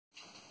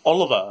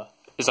Oliver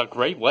is a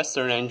Great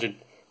Western engine.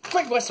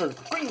 Great Western,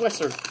 Great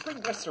Western,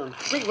 Great Western,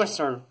 Great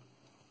Western.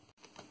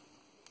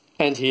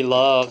 And he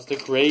loves the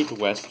Great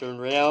Western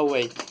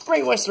Railway.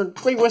 Great Western,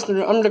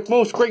 I'm the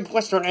most Great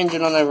Western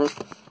engine on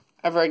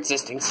ever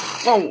existing.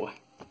 Oh!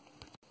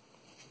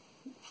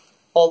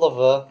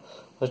 Oliver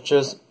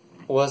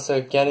was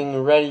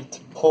getting ready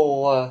to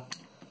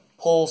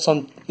pull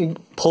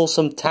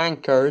some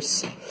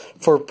tankers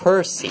for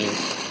Percy.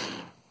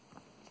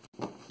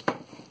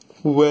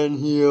 When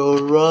he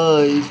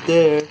arrived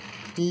there,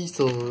 he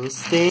saw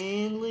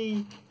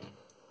Stanley.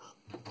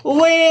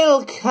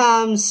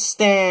 Welcome,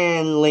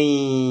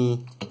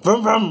 Stanley!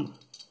 Vroom vroom!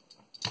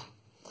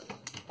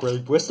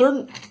 Great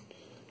Western?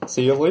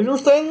 See you later,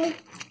 Stanley?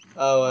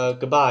 Oh,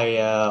 goodbye,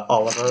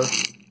 Oliver.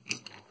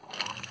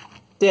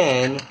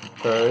 Then,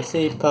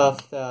 Percy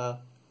puffed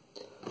up.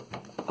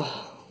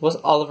 Was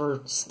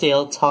Oliver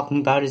still talking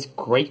about his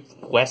Great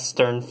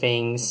Western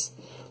things?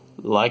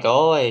 Like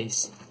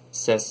always,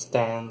 says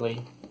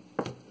Stanley.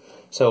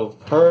 So,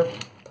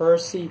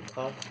 Percy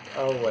puffed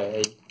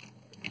away.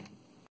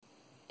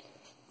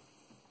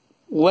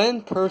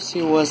 When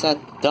Percy was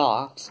at the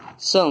docks,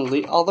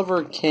 suddenly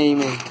Oliver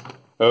came in.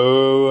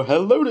 Oh,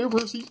 hello there,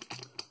 Percy.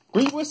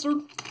 Great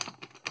Western.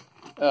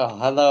 Oh,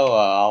 hello,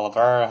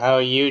 Oliver. How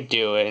are you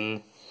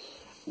doing?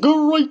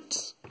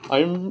 Great. I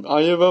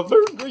have a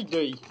very great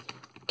day.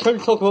 Can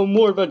we talk about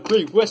more about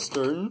Great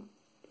Western?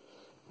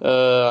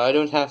 I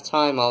don't have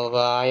time, Oliver.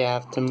 I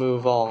have to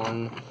move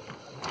on.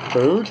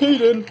 Okay,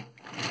 then.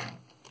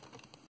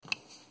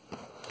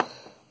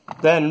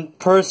 Then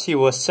Percy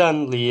was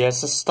suddenly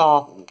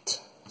stopped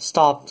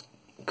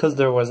because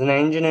there was an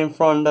engine in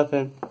front of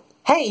him.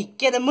 Hey,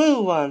 get a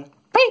move on!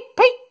 Beep,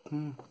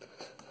 beep!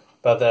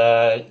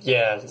 But,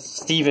 yeah,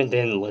 Stephen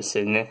didn't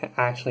listen.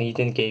 Actually, he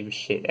didn't give a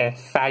shit. And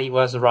Fatty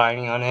was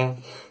riding on it,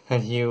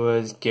 and he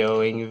was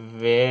going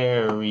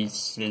very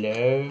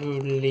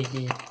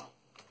slowly.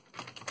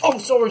 Oh,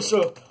 sorry,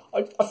 sir.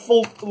 I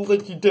thought to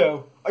let you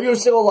down. Are you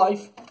still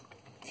alive?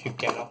 If you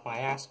get off my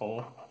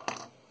asshole.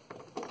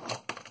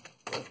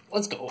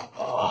 Let's go.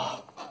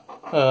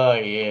 Oh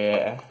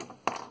yeah.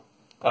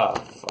 Oh,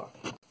 fuck.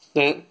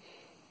 Then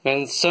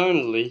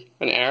suddenly,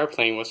 an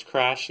airplane was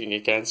crashing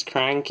against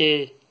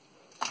Cranky.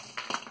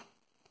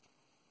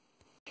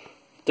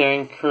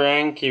 Then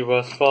Cranky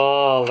was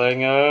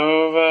falling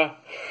over,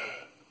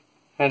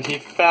 and he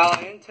fell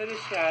into the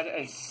shed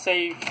and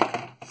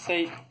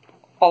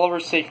Oliver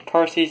saved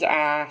Percy's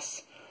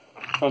ass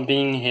from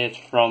being hit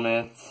from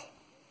it.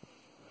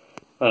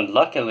 But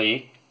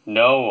luckily,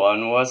 no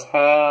one was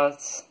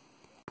hurt.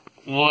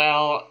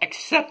 Well,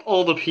 except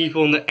all the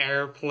people in the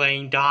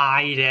airplane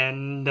died,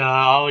 and,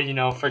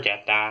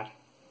 forget that.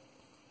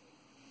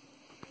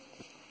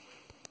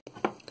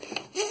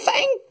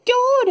 Thank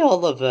God,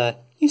 Oliver!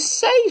 You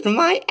saved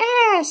my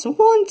ass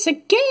once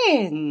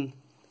again!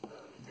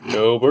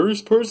 No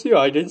worries, Percy,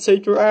 I didn't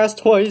save your ass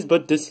twice,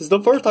 but this is the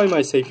first time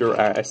I saved your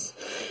ass.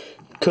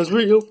 'Cause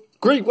real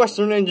Great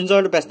Western engines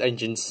are the best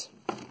engines.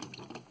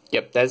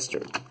 Yep, that's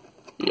true.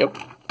 Yep.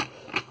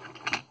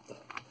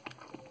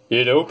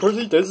 You know,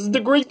 Percy, this is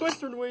the Great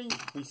Western way.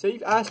 We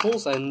save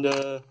assholes and,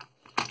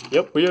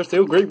 yep, we are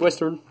still Great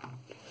Western.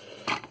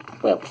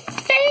 Well,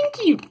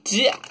 thank you,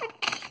 Jack.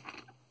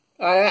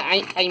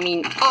 I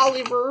mean,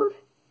 Oliver.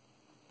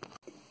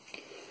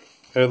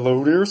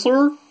 Hello there,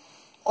 sir.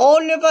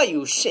 Oliver,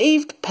 you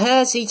saved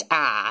Percy's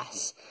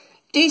ass.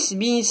 This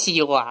means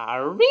you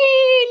are a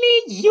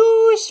really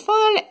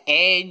useful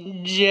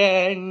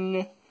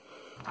engine.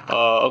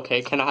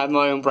 Okay, can I have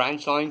my own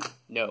branch line?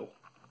 No.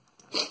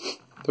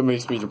 That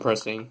makes me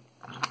depressing.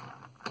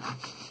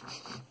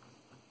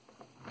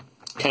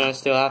 Can I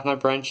still have my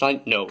branch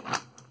line? No.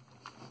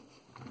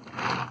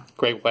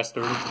 Great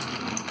Western.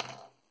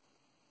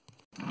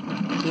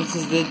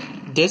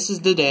 This is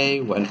the day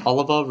when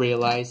Oliver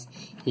realized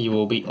he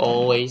will be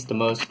always the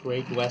most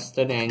Great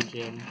Western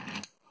engine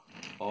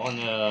on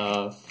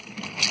Earth.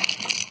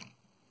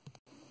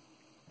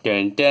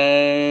 Dun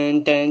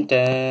dun dun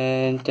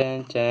dun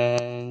dun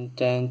dun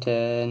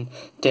dun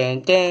dun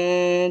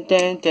dun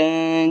dun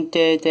dun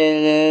dun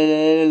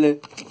dun.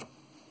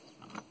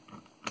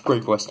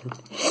 Great Western.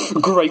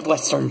 Great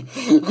Western.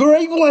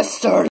 Great Western.